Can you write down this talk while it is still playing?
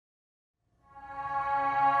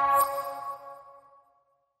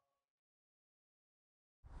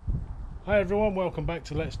Hi everyone, welcome back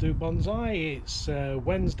to Let's Do Bonsai. It's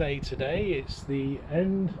Wednesday today. It's the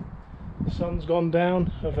end. The sun's gone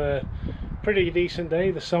down of a pretty decent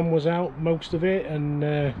day. The sun was out most of it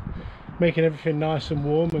and making everything nice and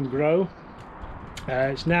warm and grow.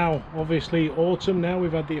 It's now obviously autumn now.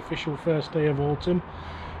 We've had the official first day of autumn.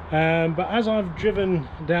 But as I've driven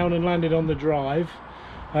down and landed on the drive,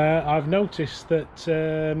 I've noticed that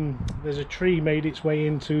there's a tree made its way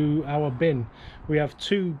into our bin. We have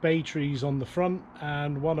two bay trees on the front,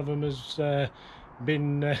 and one of them has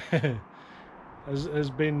been has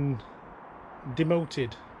been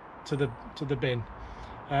demoted to the bin.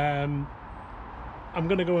 I'm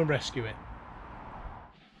going to go and rescue it.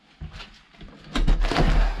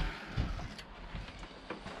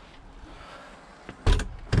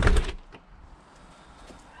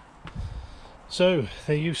 So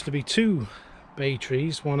there used to be two bay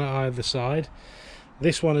trees, one at either side.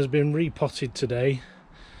 This one has been repotted today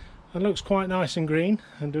and looks quite nice and green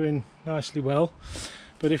and doing nicely well.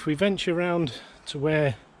 But if we venture around to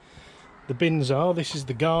where the bins are, this is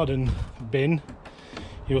the garden bin,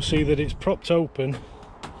 you'll see that it's propped open,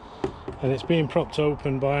 and it's being propped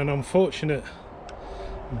open by an unfortunate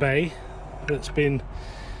bay that's been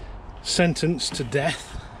sentenced to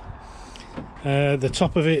death. The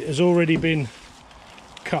top of it has already been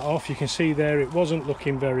cut off. You can see there it wasn't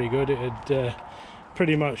looking very good. It had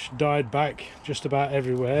pretty much died back just about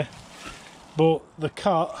everywhere, but the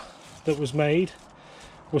cut that was made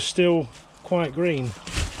was still quite green.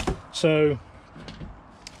 So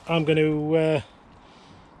I'm going to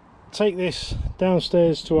take this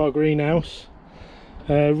downstairs to our greenhouse,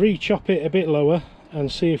 re-chop it a bit lower and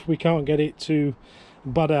see if we can't get it to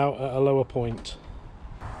bud out at a lower point.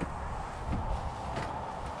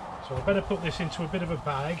 So I better put this into a bit of a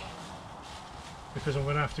bag, because I'm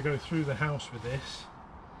going to have to go through the house with this.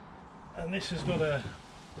 And this has got a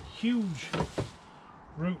huge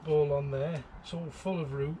root ball on there. It's all full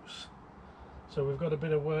of roots, so we've got a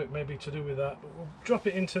bit of work maybe to do with that, but we'll drop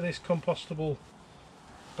it into this compostable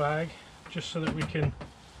bag just so that we can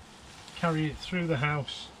carry it through the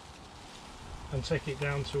house and take it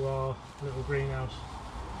down to our little greenhouse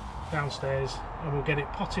downstairs, and we'll get it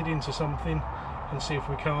potted into something and see if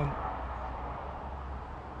we can't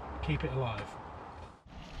keep it alive.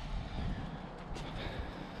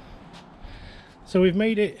 So we've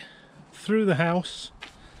made it through the house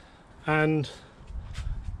and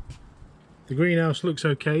the greenhouse looks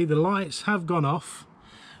okay. The lights have gone off,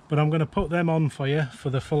 but I'm going to put them on for you for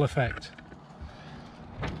the full effect.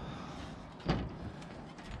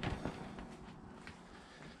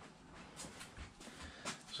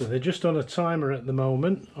 So they're just on a timer at the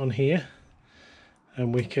moment on here,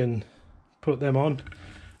 and we can put them on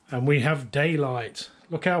and we have daylight.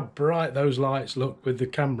 Look how bright those lights look with the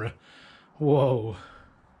camera. Whoa.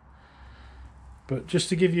 But just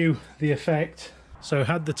to give you the effect, so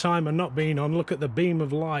had the timer not been on, look at the beam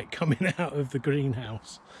of light coming out of the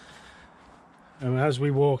greenhouse. And as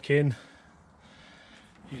we walk in,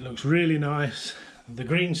 it looks really nice. The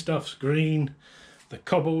green stuff's green, the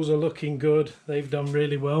cobbles are looking good, they've done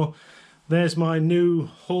really well. There's my new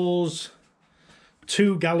Haws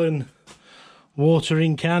 2-gallon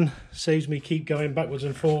watering can. Saves me keep going backwards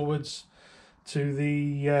and forwards to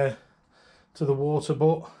the water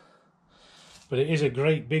butt. But it is a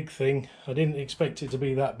great big thing. I didn't expect it to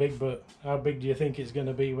be that big, but how big do you think it's going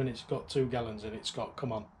to be when it's got 2 gallons in it, Scott?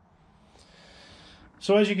 Come on.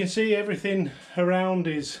 So as you can see, everything around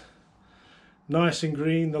is nice and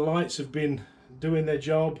green. The lights have been doing their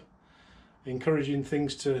job, encouraging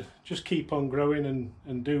things to just keep on growing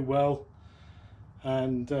and do well.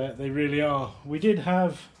 And they really are. We did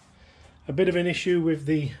have a bit of an issue with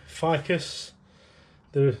the ficus,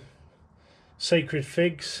 the sacred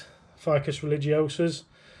figs, Ficus religiosas.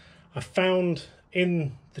 I found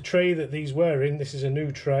in the tray that these were in, this is a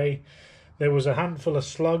new tray, there was a handful of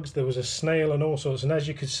slugs, there was a snail and all sorts, and as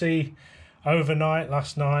you could see overnight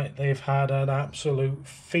last night they've had an absolute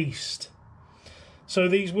feast. So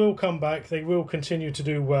these will come back, they will continue to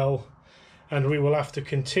do well, and we will have to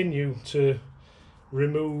continue to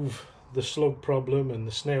remove the slug problem and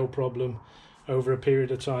the snail problem over a period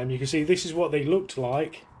of time. You can see this is what they looked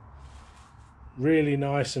like, really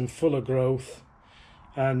nice and full of growth,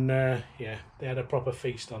 and yeah, they had a proper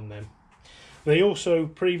feast on them. They also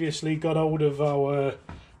previously got hold of our,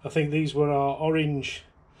 I think these were our orange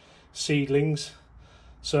seedlings,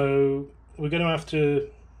 so we're going to have to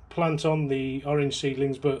plant on the orange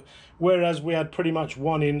seedlings, but whereas we had pretty much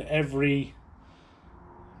one in every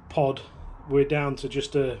pod, we're down to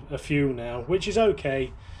just a few now, which is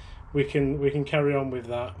okay. We can carry on with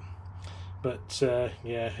that. But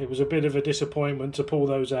yeah, it was a bit of a disappointment to pull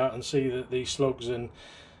those out and see that the slugs and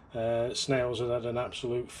snails had had an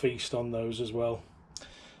absolute feast on those as well.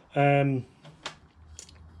 I've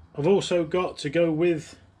also got to go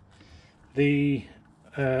with the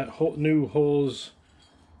new Haws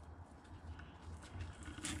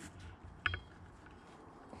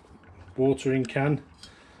watering can,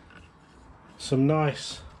 some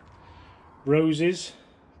nice roses,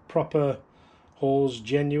 proper Haws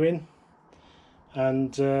genuine.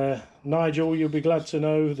 And Nigel, you'll be glad to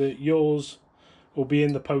know that yours will be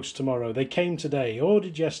in the post tomorrow. They came today,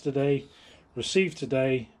 ordered yesterday, received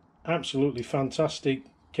today. Absolutely fantastic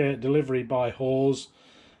delivery by Haws.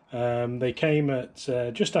 They came at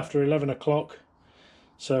just after 11 o'clock.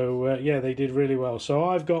 So yeah, they did really well. So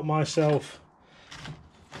I've got myself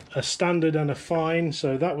a standard and a fine.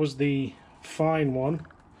 So that was the fine one.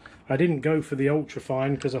 I didn't go for the ultra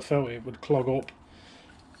fine because I felt it would clog up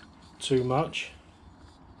too much.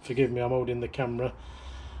 Forgive me, I'm holding the camera.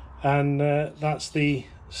 And that's the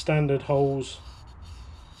standard holes.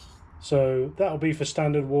 So that'll be for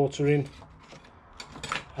standard watering,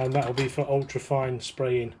 and that'll be for ultra fine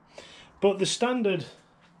spraying. But the standard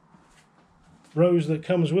rose that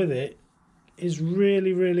comes with it is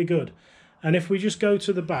really, really good. And if we just go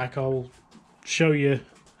to the back, I'll show you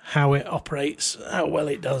how it operates, how well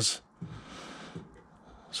it does.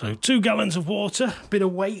 So 2 gallons of water, bit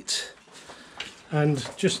of weight, and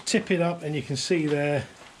just tip it up, and you can see there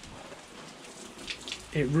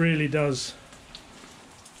it really does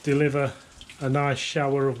deliver a nice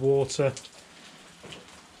shower of water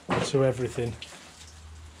to everything.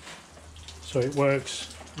 So it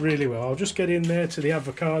works really well. I'll just get in there to the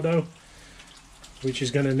avocado, which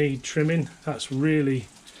is going to need trimming. That's really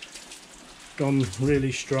gone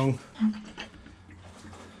really strong,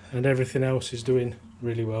 and everything else is doing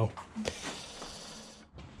really well.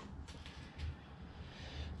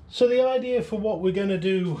 So the idea for what we're going to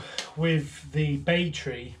do with the bay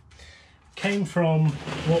tree came from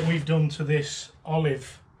what we've done to this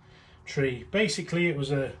olive tree. Basically, it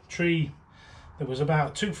was a tree that was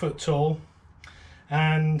about 2 foot tall,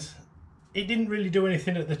 and it didn't really do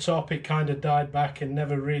anything at the top. It kind of died back and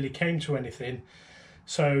never really came to anything.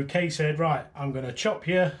 So Kay said, right, I'm going to chop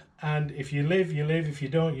you, and if you live, you live. If you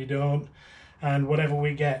don't, you don't. And whatever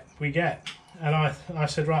we get, we get. And I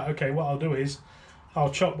said, right, okay, what I'll do is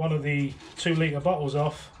I'll chop one of the 2 litre bottles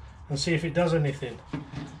off and see if it does anything.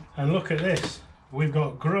 And look at this, we've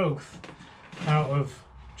got growth out of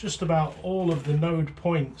just about all of the node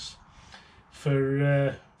points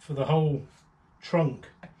for the whole trunk.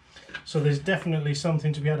 So there's definitely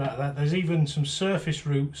something to be had out of that. There's even some surface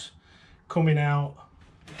roots coming out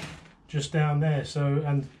just down there. So,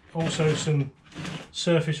 and also some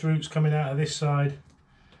surface roots coming out of this side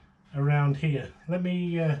around here. Let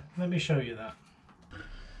me show you that.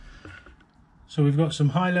 So we've got some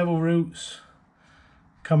high level roots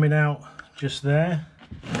coming out just there,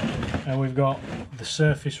 and we've got the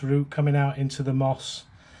surface root coming out into the moss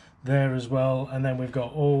there as well, and then we've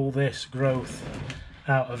got all this growth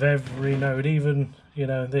out of every node, even, you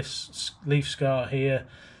know, this leaf scar here,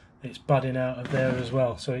 it's budding out of there as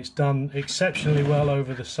well. So it's done exceptionally well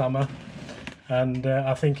over the summer, and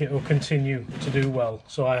I think it will continue to do well.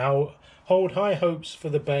 So I hold high hopes for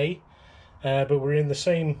the bay, but we're in the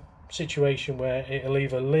same situation where it'll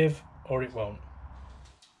either live or it won't.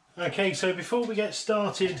 Okay, so before we get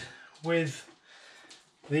started with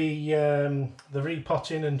the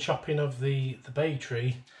repotting and chopping of the bay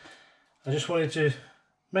tree, I just wanted to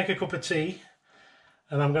make a cup of tea,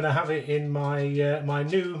 and I'm going to have it in my my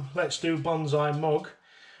new Let's Do Bonsai mug,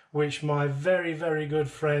 which my very, very good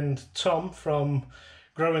friend Tom from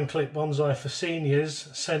Grow and Clip Bonsai for Seniors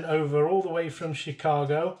sent over all the way from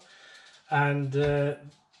Chicago. And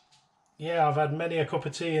yeah, I've had many a cup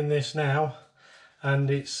of tea in this now,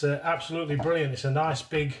 and it's absolutely brilliant. It's a nice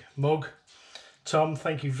big mug. Tom,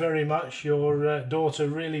 thank you very much. Your daughter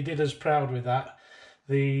really did us proud with that.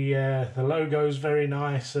 The logo is very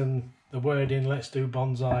nice, and the wording, Let's Do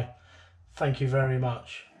Bonsai. Thank you very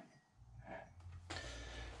much.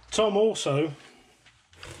 Tom also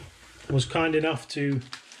was kind enough to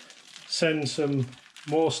send some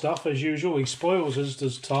more stuff as usual. He spoils us,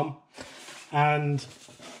 does Tom. And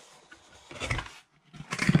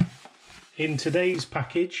in today's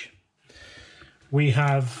package we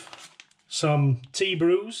have some tea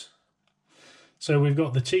brews. So we've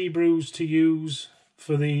got the tea brews to use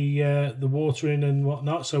for the watering and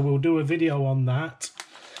whatnot, so we'll do a video on that.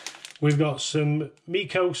 We've got some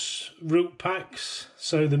Mekos root packs.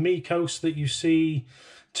 So the Mekos that you see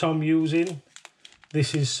Tom using,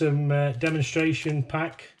 this is some demonstration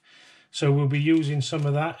pack so we'll be using some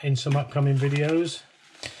of that in some upcoming videos.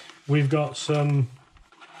 We've got some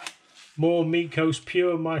more Mycos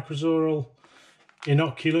Pure Mycorrhizal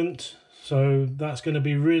inoculant, so that's going to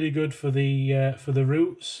be really good for the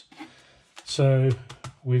roots. So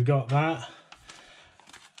we've got that.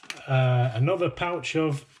 Another pouch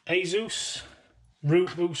of Azus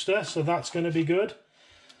root booster, so that's going to be good.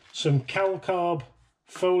 Some Calcarb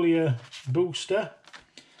foliar booster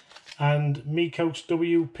and Mycos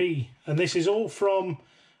WP, and this is all from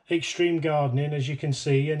Extreme Gardening, as you can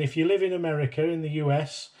see. And if you live in America, in the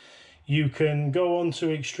US, you can go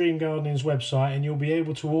onto Extreme Gardening's website and you'll be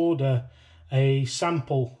able to order a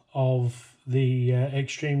sample of the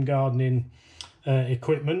Extreme Gardening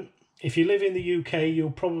equipment. If you live in the UK,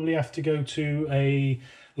 you'll probably have to go to a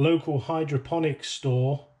local hydroponics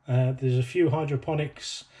store. There's a few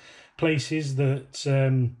hydroponics places that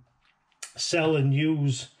sell and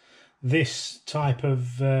use this type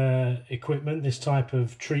of equipment, this type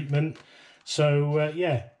of treatment. So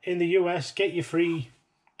yeah, in the US, get your free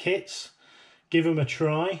kits, give them a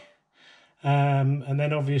try, and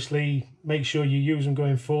then obviously make sure you use them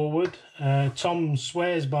going forward. Tom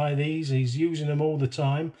swears by these, he's using them all the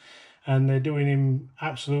time, and they're doing him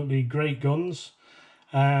absolutely great guns.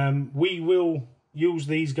 We will use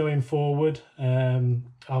these going forward.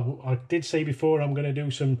 I did say before I'm going to do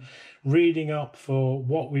some reading up for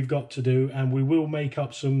what we've got to do, and we will make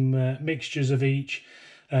up some mixtures of each,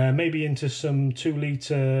 maybe into some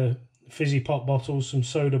 2-litre fizzy pop bottles, some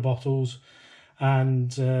soda bottles,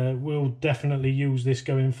 and we'll definitely use this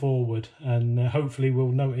going forward, and hopefully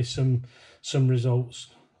we'll notice some results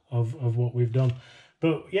of what we've done.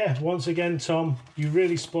 But yeah, once again, Tom, you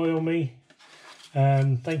really spoil me.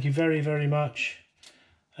 Thank you very, very much.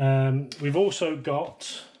 We've also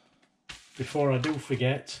got, before I do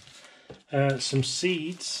forget, some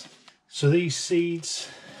seeds. So these seeds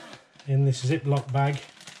in this Ziploc bag,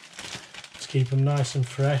 let's keep them nice and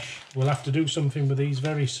fresh. We'll have to do something with these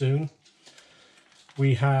very soon.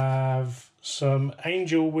 We have some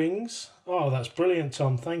angel wings. Oh, that's brilliant,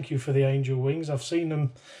 Tom. Thank you for the angel wings. I've seen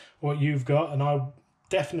them, what you've got, and I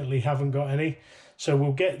definitely haven't got any. So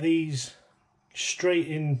we'll get these straight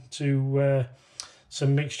into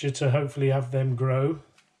some mixture to hopefully have them grow.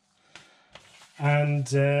 And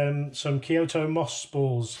some Kyoto moss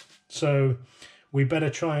spores. So we better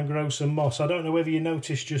try and grow some moss. I don't know whether you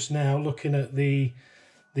noticed just now, looking at the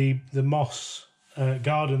moss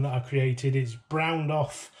garden that I created, it's browned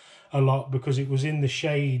off a lot because it was in the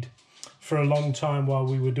shade for a long time while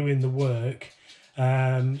we were doing the work.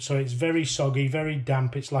 So it's very soggy, very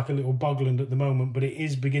damp. It's like a little bogland at the moment, but it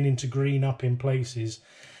is beginning to green up in places.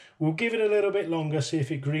 We'll give it a little bit longer, see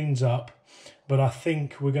if it greens up, but I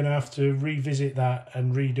think we're going to have to revisit that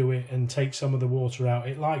and redo it and take some of the water out.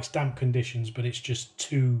 It likes damp conditions, but it's just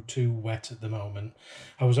too wet at the moment.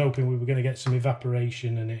 I was hoping we were going to get some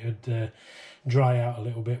evaporation and it would dry out a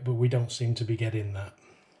little bit, but we don't seem to be getting that.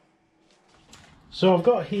 So I've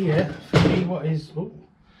got here for me what is... Oh,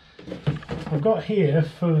 I've got here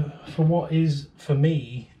for what is for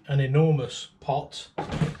me an enormous pot,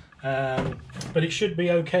 but it should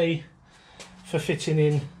be okay for fitting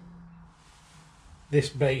in this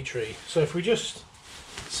bay tree. So if we just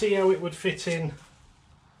see how it would fit in,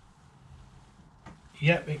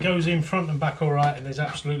 yep, it goes in front and back all right, and there's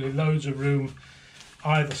absolutely loads of room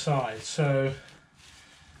either side. So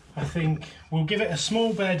I think we'll give it a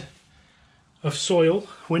small bed of soil.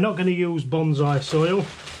 We're not going to use bonsai soil.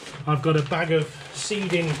 I've got a bag of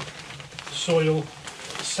seeding soil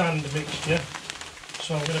sand mixture,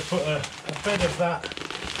 so I'm going to put a bed of that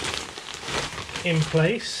in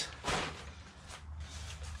place.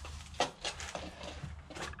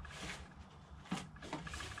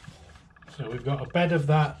 So we've got a bed of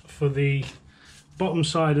that for the bottom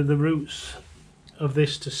side of the roots of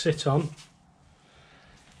this to sit on,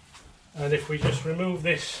 and if we just remove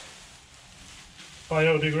this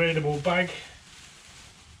biodegradable bag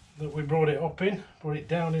that we brought it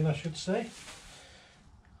down in, I should say,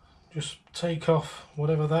 just take off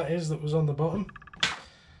whatever that is that was on the bottom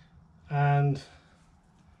and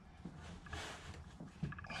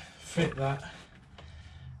fit that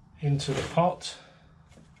into the pot,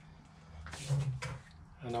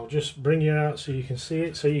 and I'll just bring you out so you can see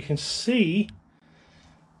it. So you can see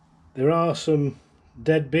there are some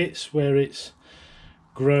dead bits where it's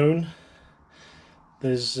grown.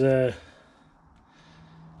 There's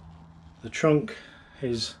the trunk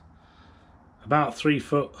is about 3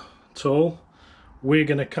 foot tall. We're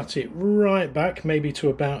going to cut it right back, maybe to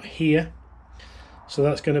about here, so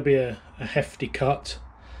that's going to be a hefty cut,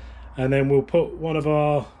 and then we'll put one of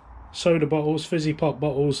our soda bottles, fizzy pop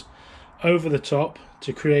bottles, over the top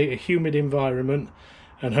to create a humid environment,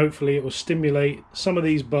 and hopefully it will stimulate some of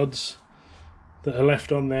these buds that are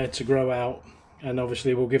left on there to grow out, and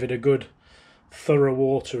obviously we'll give it a good thorough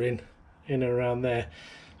watering in and around there.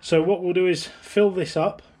 So what we'll do is fill this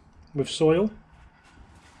up with soil.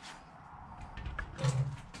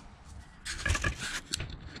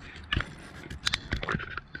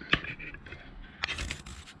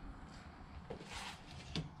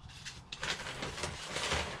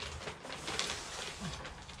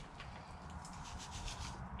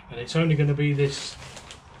 And it's only going to be this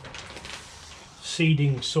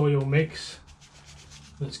seeding soil mix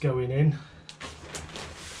that's going in,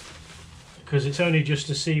 because it's only just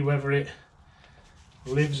to see whether it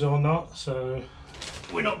lives or not, so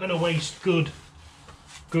we're not going to waste good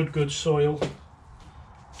soil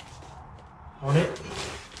on it.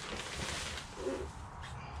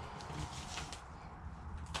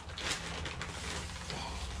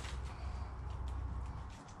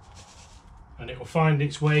 And it will find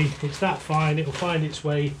its way, it's that fine, it will find its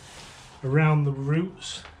way around the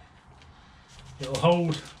roots. It will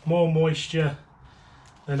hold more moisture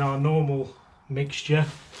than our normal mixture,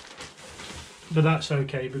 but that's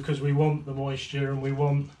okay because we want the moisture and we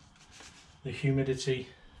want the humidity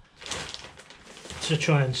to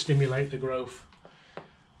try and stimulate the growth.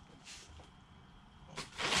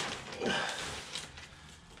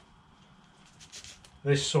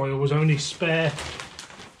 This soil was only spare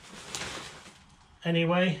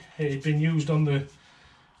anyway. It had been used on the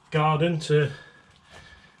garden to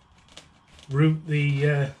root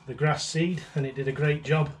the grass seed, and it did a great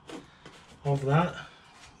job of that.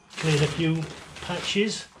 Cleared a few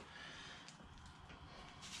patches,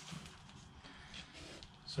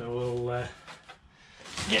 so we'll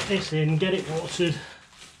get this in, get it watered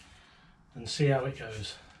and see how it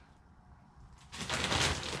goes.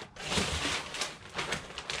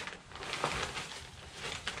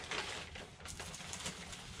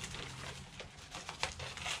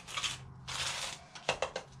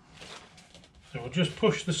 So we'll just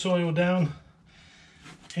push the soil down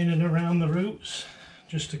in and around the roots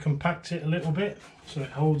just to compact it a little bit so it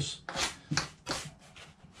holds the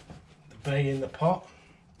bay in the pot.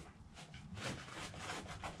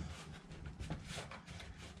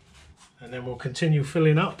 And then we'll continue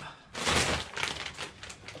filling up.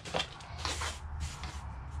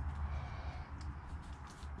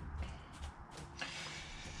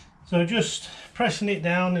 So just pressing it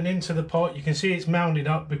down and into the pot, you can see it's mounded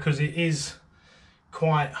up because it is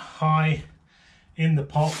quite high in the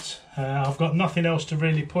pot. I've got nothing else to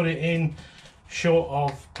really put it in short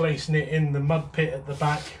of placing it in the mud pit at the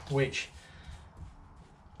back, which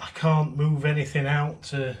I can't move anything out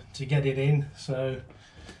to get it in, so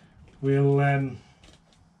we'll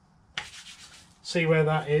see where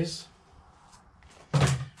that is.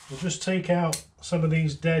 We'll just take out some of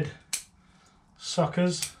these dead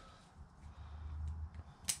suckers.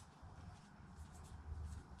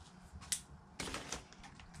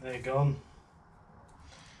 They're gone,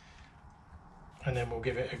 and then we'll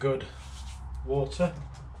give it a good water.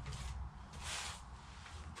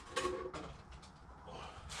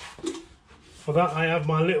 For that I have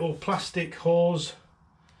my little plastic Haws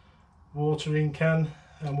watering can,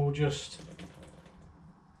 and we'll just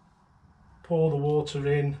pour the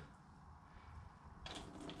water in.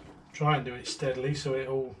 Try and do it steadily so it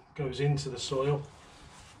all goes into the soil.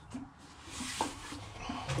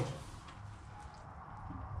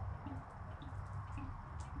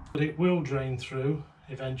 But it will drain through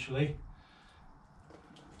eventually,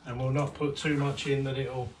 and we'll not put too much in that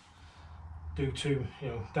it'll do too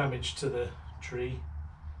damage to the tree.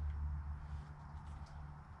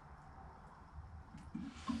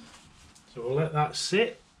 So we'll let that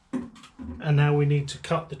sit, and now we need to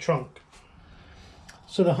cut the trunk.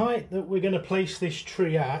 So the height that we're going to place this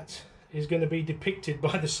tree at is going to be depicted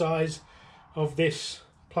by the size of this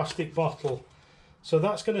plastic bottle. So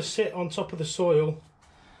that's going to sit on top of the soil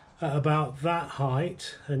at about that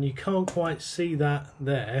height, and you can't quite see that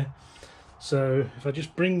there. So if I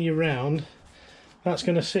just bring you round, that's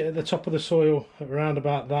going to sit at the top of the soil at around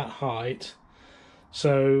about that height.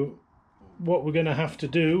 So what we're going to have to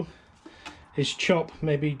do is chop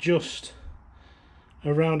maybe just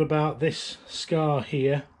around about this scar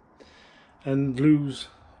here and lose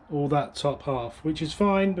all that top half, which is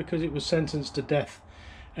fine because it was sentenced to death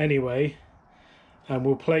anyway, and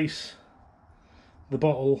we'll place the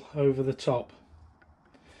bottle over the top.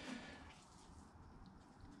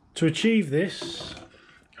 To achieve this,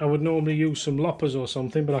 I would normally use some loppers or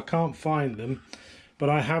something, but I can't find them. But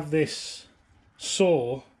I have this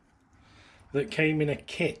saw that came in a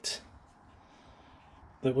kit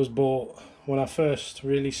that was bought when I first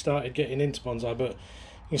really started getting into bonsai, but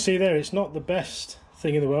you can see there it's not the best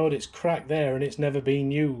thing in the world. It's cracked there and it's never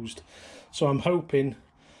been used, so I'm hoping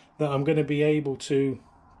that I'm going to be able to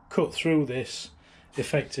cut through this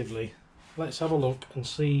effectively. Let's have a look and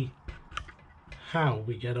see how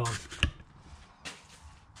we get on.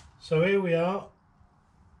 So here we are.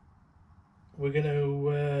 We're going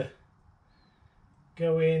to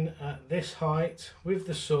go in at this height with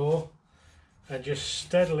the saw and just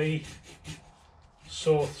steadily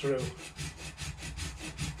saw through.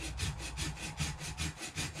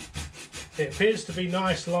 It appears to be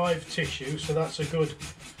nice live tissue, so that's a good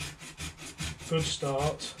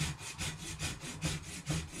start.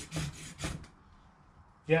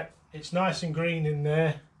 Yep, it's nice and green in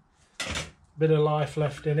there, bit of life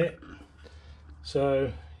left in it,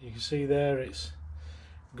 so you can see there it's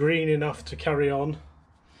green enough to carry on.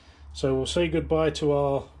 So we'll say goodbye to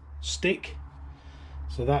our stick,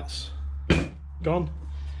 so that's gone,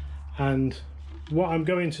 and what I'm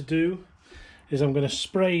going to do is I'm going to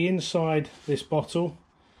spray inside this bottle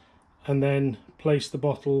and then place the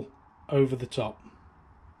bottle over the top.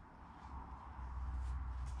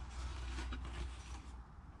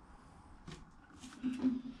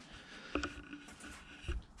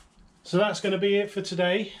 So that's going to be it for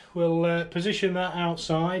today. We'll position that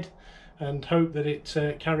outside and hope that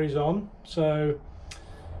it carries on. So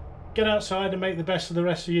get outside and make the best of the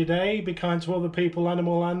rest of your day. Be kind to other people,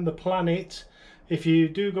 animal and the planet. If you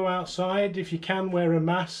do go outside, if you can, wear a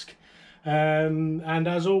mask. And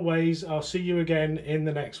as always, I'll see you again in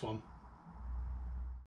the next one.